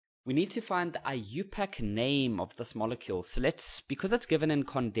We need to find the IUPAC name of this molecule. So because it's given in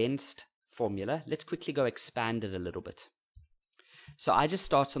condensed formula, let's quickly go expand it a little bit. So I just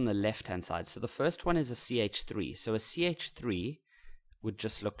start on the left-hand side. So the first one is a CH3. So a CH3 would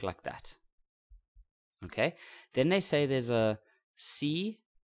just look like that. Okay. Then they say there's a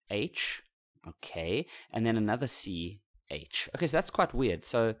CH, okay, and then another CH. Okay, so that's quite weird.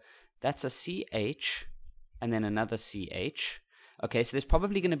 So that's a CH and then another CH. Okay, so there's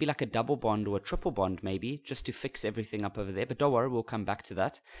probably going to be like a double bond or a triple bond maybe, just to fix everything up over there. But don't worry, we'll come back to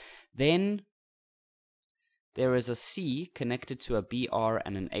that. Then there is a C connected to a BR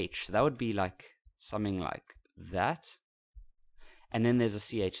and an H. So that would be like something like that. And then there's a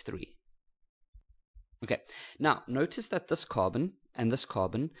CH3. Okay, now notice that this carbon and this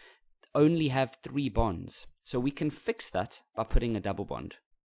carbon only have 3 bonds. So we can fix that by putting a double bond.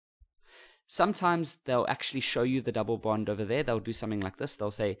 Sometimes they'll actually show you the double bond over there. They'll do something like this.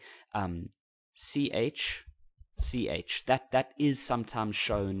 They'll say CH, CH. That is sometimes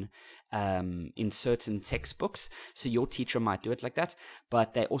shown in certain textbooks. So your teacher might do it like that.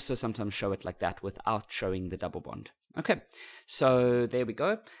 But they also sometimes show it like that without showing the double bond. Okay, so there we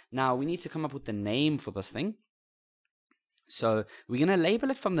go. Now we need to come up with the name for this thing. So we're going to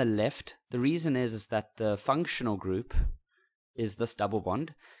label it from the left. The reason is that the functional group is this double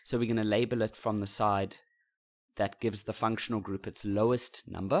bond. So we're going to label it from the side that gives the functional group its lowest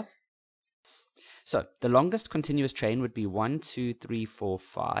number. So the longest continuous chain would be 1, 2, 3, 4,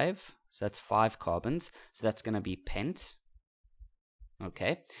 5. So that's 5 carbons. So that's going to be pent.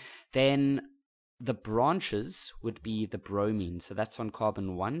 Okay. Then the branches would be the bromine. So that's on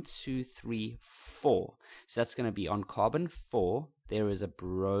carbon 1, 2, 3, 4. So that's going to be on carbon 4. There is a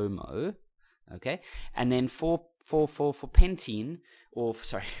bromo. Okay. And then for pentene, or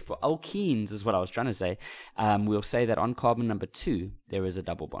sorry, for alkenes is what I was trying to say. We'll say that on carbon number 2, there is a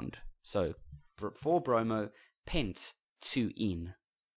double bond. So 4 bromo, pent 2 ene.